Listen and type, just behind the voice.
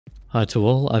Hi to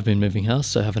all, I've been moving house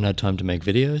so I haven't had time to make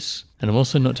videos, and I'm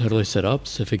also not totally set up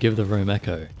so forgive the room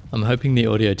echo. I'm hoping the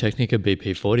Audio-Technica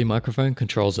BP40 microphone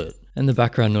controls it, and the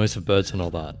background noise of birds and all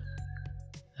that,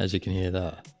 as you can hear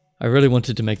there. I really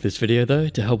wanted to make this video though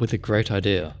to help with a great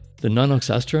idea. The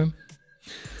Ninox Astrum?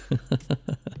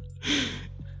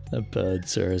 That bird,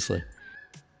 seriously.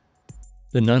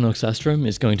 The Ninox Astrum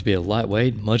is going to be a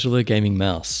lightweight, modular gaming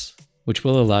mouse, which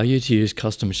will allow you to use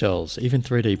custom shells, even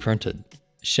 3D printed.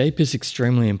 Shape is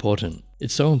extremely important.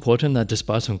 It's so important that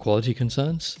despite some quality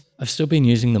concerns, I've still been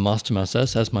using the Master Mouse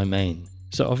S as my main,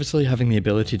 so obviously having the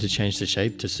ability to change the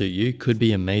shape to suit you could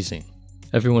be amazing.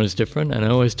 Everyone is different and I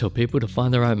always tell people to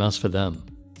find the right mouse for them.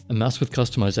 A mouse with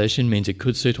customization means it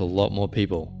could suit a lot more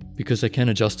people, because they can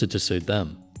adjust it to suit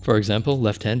them. For example,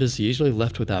 left-handers are usually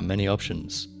left without many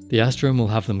options. The Astrum will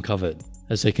have them covered,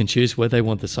 as they can choose where they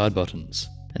want the side buttons,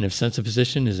 and if sensor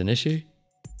position is an issue,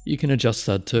 you can adjust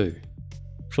that too.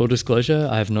 Full disclosure,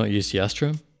 I have not used the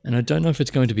Astrum, and I don't know if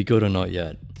it's going to be good or not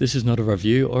yet. This is not a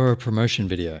review or a promotion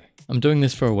video. I'm doing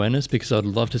this for awareness because I'd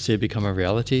love to see it become a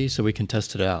reality so we can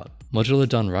test it out. Modular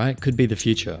done right could be the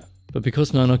future, but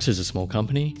because Ninox is a small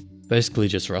company, basically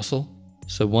just Russell,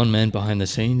 so one man behind the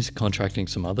scenes contracting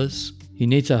some others, he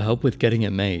needs our help with getting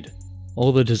it made.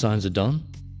 All the designs are done,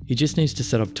 he just needs to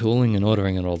set up tooling and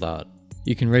ordering and all that.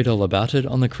 You can read all about it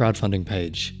on the crowdfunding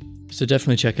page. So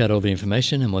definitely check out all the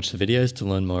information and watch the videos to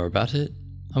learn more about it.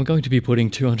 I'm going to be putting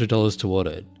 $200 toward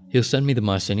it. He'll send me the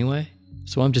mice anyway,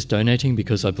 so I'm just donating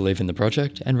because I believe in the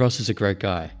project and Ross is a great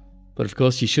guy. But of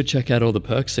course you should check out all the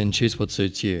perks and choose what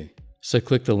suits you. So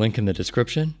click the link in the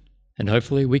description, and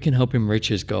hopefully we can help him reach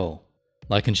his goal.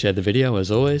 Like and share the video as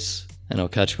always, and I'll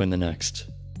catch you in the next.